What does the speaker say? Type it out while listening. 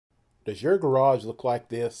Does your garage look like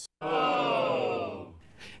this?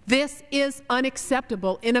 This is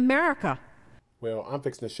unacceptable in America. Well, I'm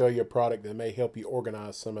fixing to show you a product that may help you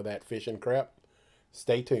organize some of that fishing crap.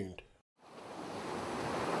 Stay tuned.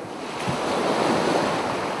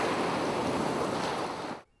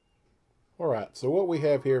 Alright, so what we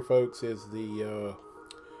have here, folks, is the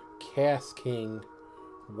KastKing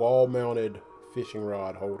wall-mounted fishing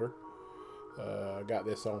rod holder. I got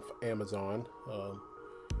this on Amazon.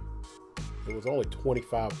 It was only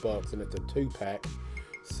 25 bucks, and it's a 2-pack.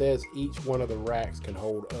 Says each one of the racks can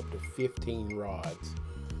hold up to 15 rods.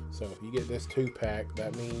 So if you get this 2-pack,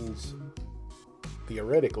 that means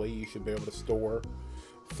theoretically you should be able to store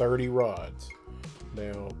 30 rods.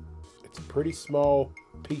 Now, it's a pretty small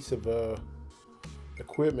piece of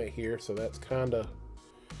equipment here, so that's kind of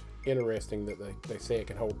interesting that they say it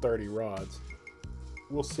can hold 30 rods.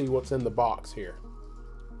 We'll see what's in the box here.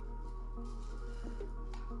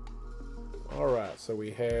 Alright, so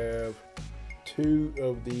we have 2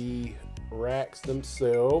 of the racks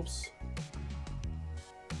themselves.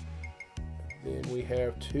 Then we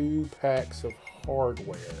have 2 packs of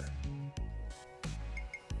hardware.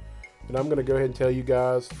 And I'm going to go ahead and tell you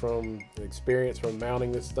guys from experience from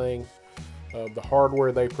mounting this thing, the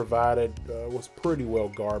hardware they provided was pretty well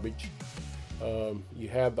garbage. You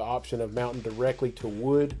have the option of mounting directly to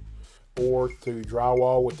wood or through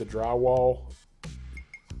drywall with the drywall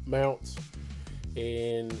mounts.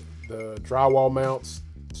 And the drywall mounts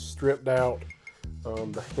stripped out,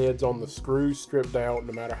 the heads on the screws stripped out.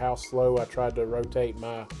 No matter how slow I tried to rotate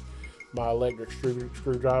my electric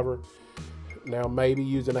screwdriver. Now maybe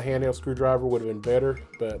using a handheld screwdriver would have been better,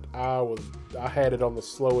 but I had it on the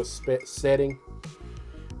slowest setting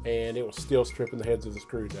and it was still stripping the heads of the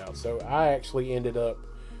screws out. So I actually ended up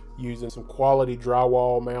using some quality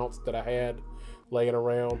drywall mounts that I had laying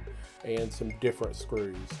around and some different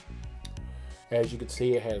screws. As you can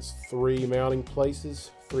see, it has 3 mounting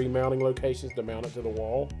places, 3 mounting locations to mount it to the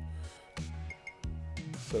wall.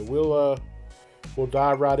 So we'll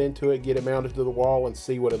dive right into it, get it mounted to the wall, and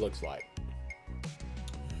see what it looks like.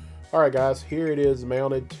 Alright guys, here it is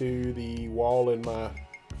mounted to the wall in my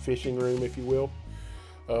fishing room, if you will.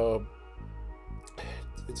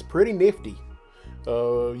 It's pretty nifty.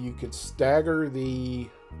 You could stagger the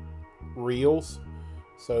reels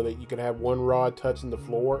so that you can have one rod touching the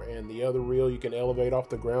floor, and the other reel you can elevate off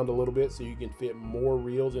the ground a little bit so you can fit more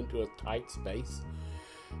reels into a tight space.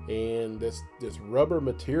 And this rubber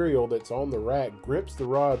material that's on the rack grips the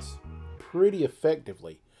rods pretty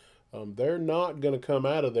effectively. They're not going to come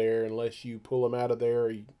out of there unless you pull them out of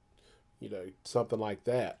there, you know, something like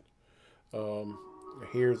that.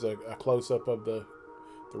 Here's a close-up of the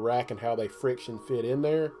rack and how they friction fit in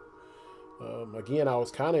there. Again, I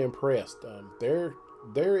was kind of impressed.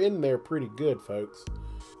 They're in there pretty good, folks.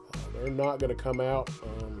 They're not going to come out.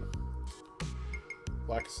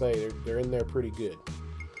 Like I say, they're in there pretty good.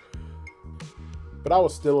 But I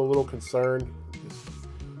was still a little concerned,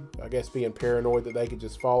 I guess being paranoid that they could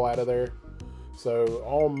just fall out of there. So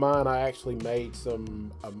on mine, I actually made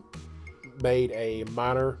a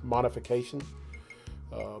minor modification.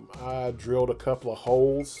 I drilled a couple of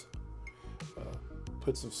holes,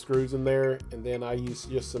 put some screws in there, and then I used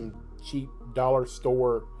just some cheap dollar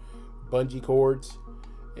store bungee cords,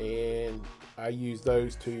 and I used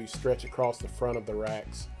those to stretch across the front of the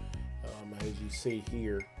racks, as you see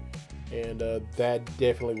here. And that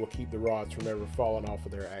definitely will keep the rods from ever falling off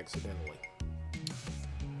of there accidentally.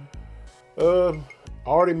 I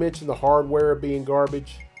already mentioned the hardware being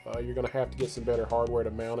garbage. You're going to have to get some better hardware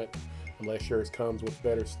to mount it, unless yours comes with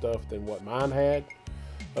better stuff than what mine had.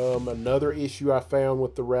 Another issue I found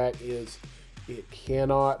with the rack is it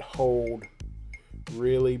cannot hold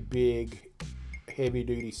really big,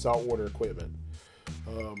 heavy-duty saltwater equipment.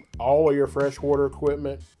 All of your freshwater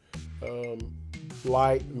equipment,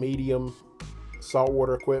 light, medium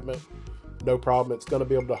saltwater equipment, no problem. It's going to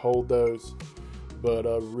be able to hold those. But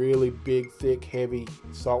really big, thick, heavy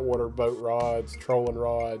saltwater boat rods, trolling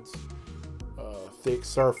rods, thick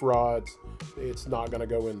surf rods, it's not going to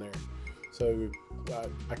go in there. So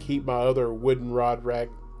I keep my other wooden rod rack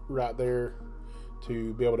right there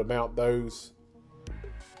to be able to mount those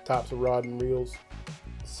types of rod and reels.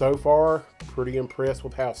 So far, pretty impressed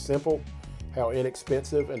with how simple, how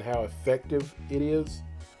inexpensive, and how effective it is.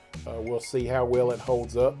 We'll see how well it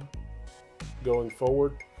holds up going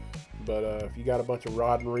forward. But if you got a bunch of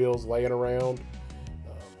rod and reels laying around,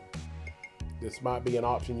 this might be an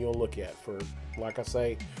option you'll look at. For, like I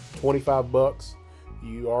say, 25 bucks,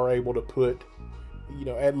 you are able to put, you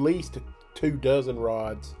know, at least 24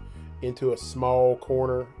 rods into a small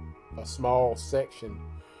corner, a small section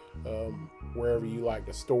wherever you like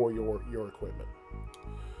to store your equipment.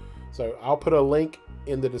 So I'll put a link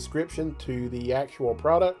in the description to the actual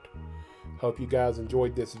product. Hope you guys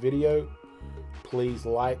enjoyed this video. Please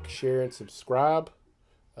like, share, and subscribe.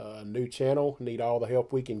 New channel, need all the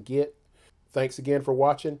help we can get. Thanks again for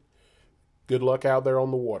watching. Good luck out there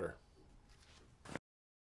on the water.